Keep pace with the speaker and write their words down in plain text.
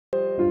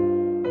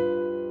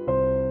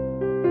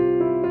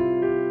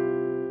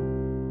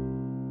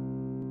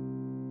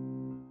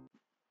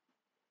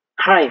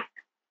Hi,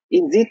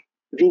 in this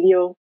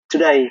video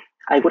today,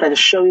 I would like to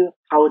show you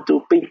how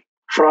to pick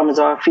from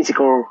the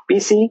physical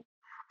PC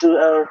to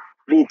a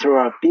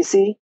virtual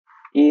PC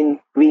in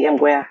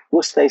VMware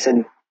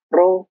Workstation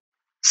Pro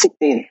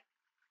 16.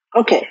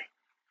 Okay,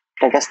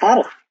 let's get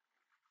started.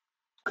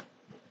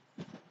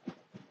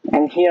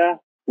 And here,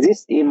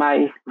 this is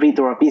my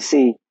virtual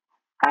PC.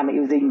 I'm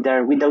using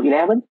the Windows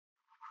 11,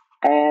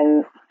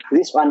 and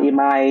this one is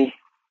my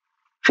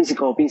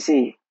physical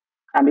PC.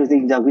 I'm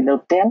using the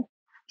Windows 10.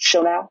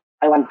 So now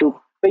I want to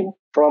ping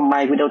from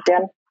my Windows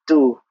 10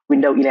 to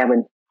Windows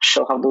 11.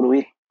 So how to do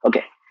it?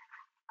 Okay,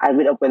 I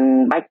will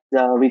open back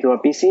the virtual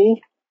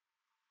PC.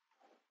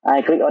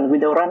 I click on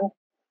Windows Run,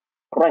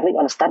 right click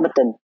on Start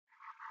button,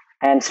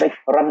 and select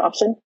Run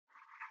option.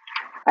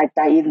 I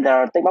type in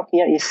the text box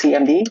here is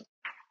CMD.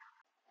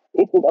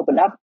 It will open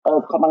up a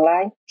command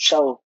line.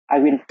 So I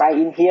will type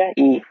in here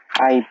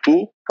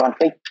EIP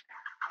config.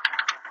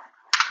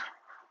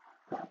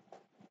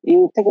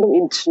 You take a look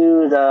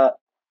into the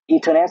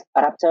Ethernet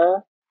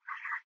adapter.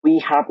 We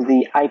have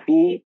the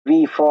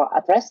IPv4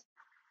 address.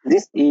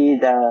 This is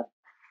the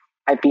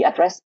IP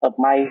address of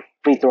my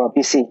virtual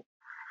PC.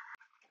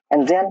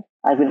 And then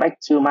I will back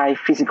to my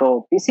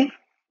physical PC.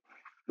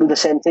 Do the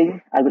same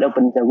thing. I will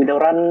open the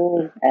Windows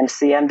Run and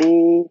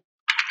CMD.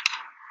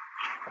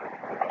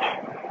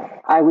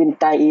 I will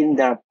type in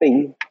the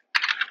ping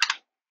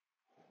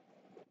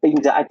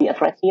the IP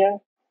address here.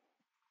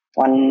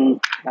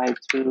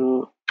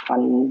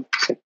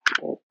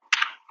 192.168.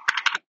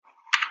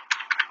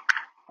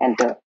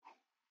 Enter.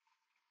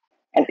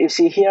 And you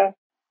see here,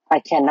 I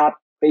cannot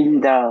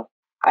ping the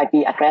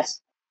IP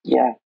address.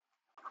 Yeah.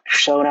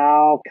 So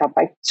now come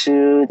back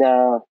to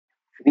the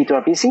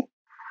virtual PC,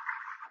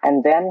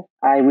 and then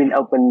I will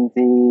open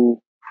the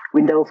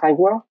Windows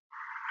Firewall.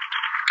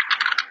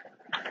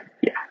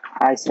 Yeah,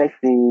 I select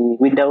the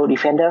Windows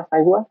Defender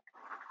Firewall.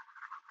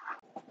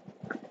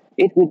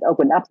 It will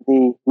open up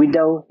the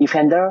Windows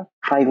Defender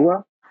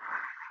Firewall.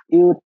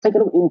 You take a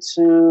look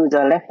into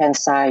the left-hand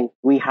side.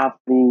 We have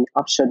the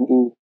option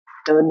is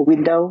Turn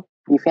Windows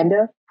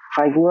Defender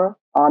Firewall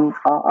on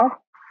or off.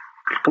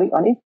 Click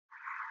on it.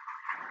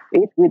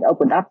 It will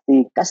open up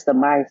the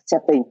customized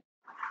setting.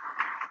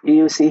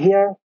 You see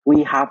here,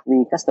 we have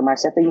the customized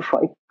setting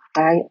for each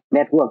type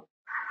network.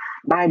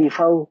 By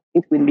default,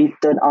 it will be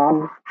turned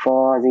on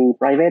for the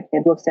private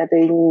network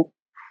setting,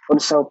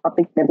 also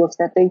public network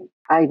setting.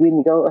 I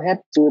will go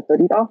ahead to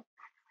turn it off.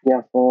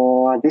 Yeah,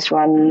 for this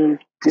one,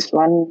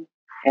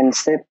 and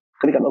set,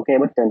 click on OK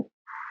button.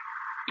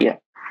 Yeah.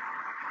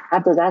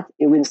 After that,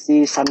 you will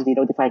see some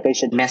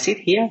notification message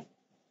here.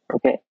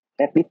 Okay,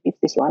 let me pick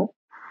this one.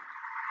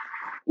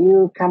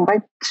 You come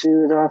back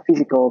to the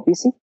physical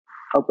PC,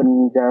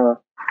 open the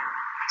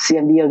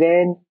CMD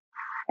again,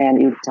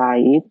 and you type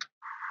it,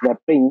 the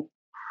ping.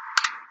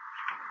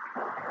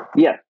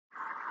 Yeah.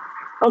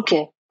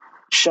 Okay.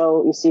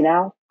 So you see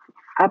now,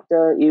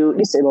 after you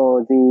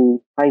disable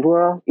the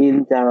firewall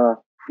in the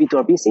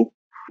virtual PC,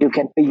 you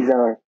can ping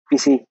the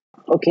PC.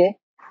 Okay.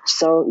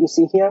 So you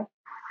see here,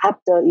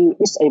 after you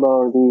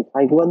disable the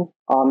firewall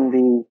on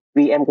the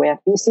VMware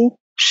PC,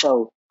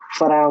 so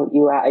for now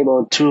you are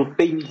able to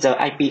ping the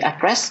IP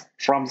address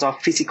from the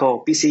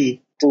physical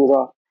PC to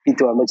the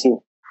virtual machine.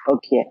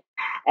 Okay.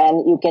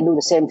 And you can do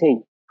the same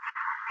thing.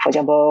 For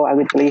example, I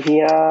will play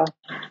here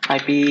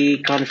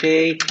IP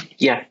config.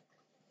 Yeah,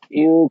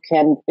 you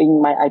can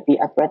ping my IP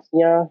address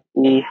here.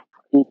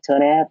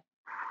 Ethernet.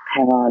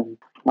 Hang on,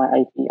 my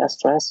IP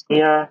address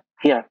here.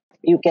 Here,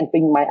 you can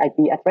ping my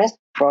IP address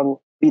from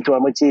virtual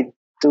machine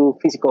to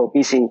physical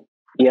PC.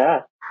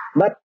 Yeah,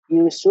 but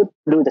you should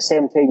do the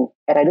same thing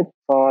as I did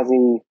for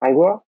the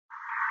firewall.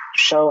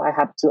 So I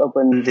have to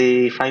open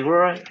the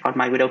firewall on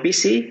my Windows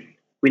PC,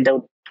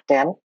 Windows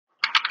 10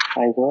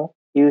 firewall.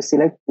 You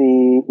select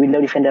the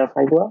Windows Defender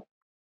firewall.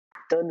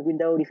 Turn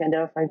Windows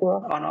Defender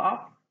firewall on or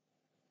off.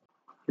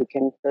 You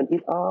can turn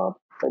it off,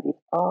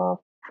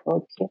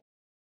 okay.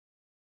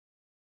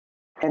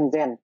 And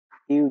then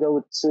you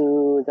go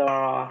to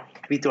the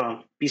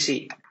virtual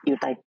PC. You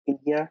type in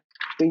here,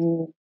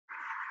 ping.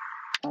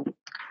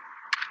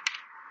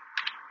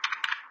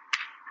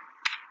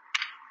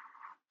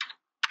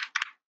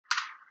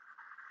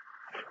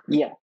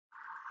 Yeah.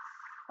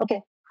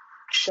 Okay.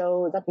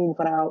 So that means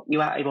for now,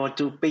 you are able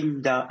to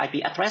ping the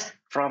IP address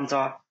from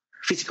the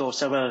physical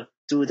server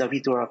to the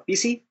virtual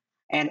PC,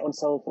 and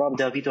also from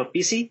the virtual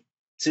PC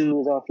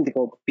to the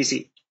physical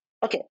PC.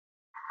 Okay.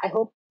 I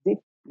hope this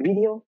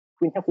video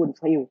will helpful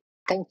for you.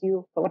 Thank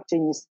you for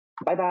watching.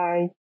 Bye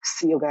bye.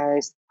 See you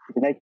guys in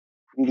the next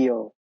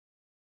video.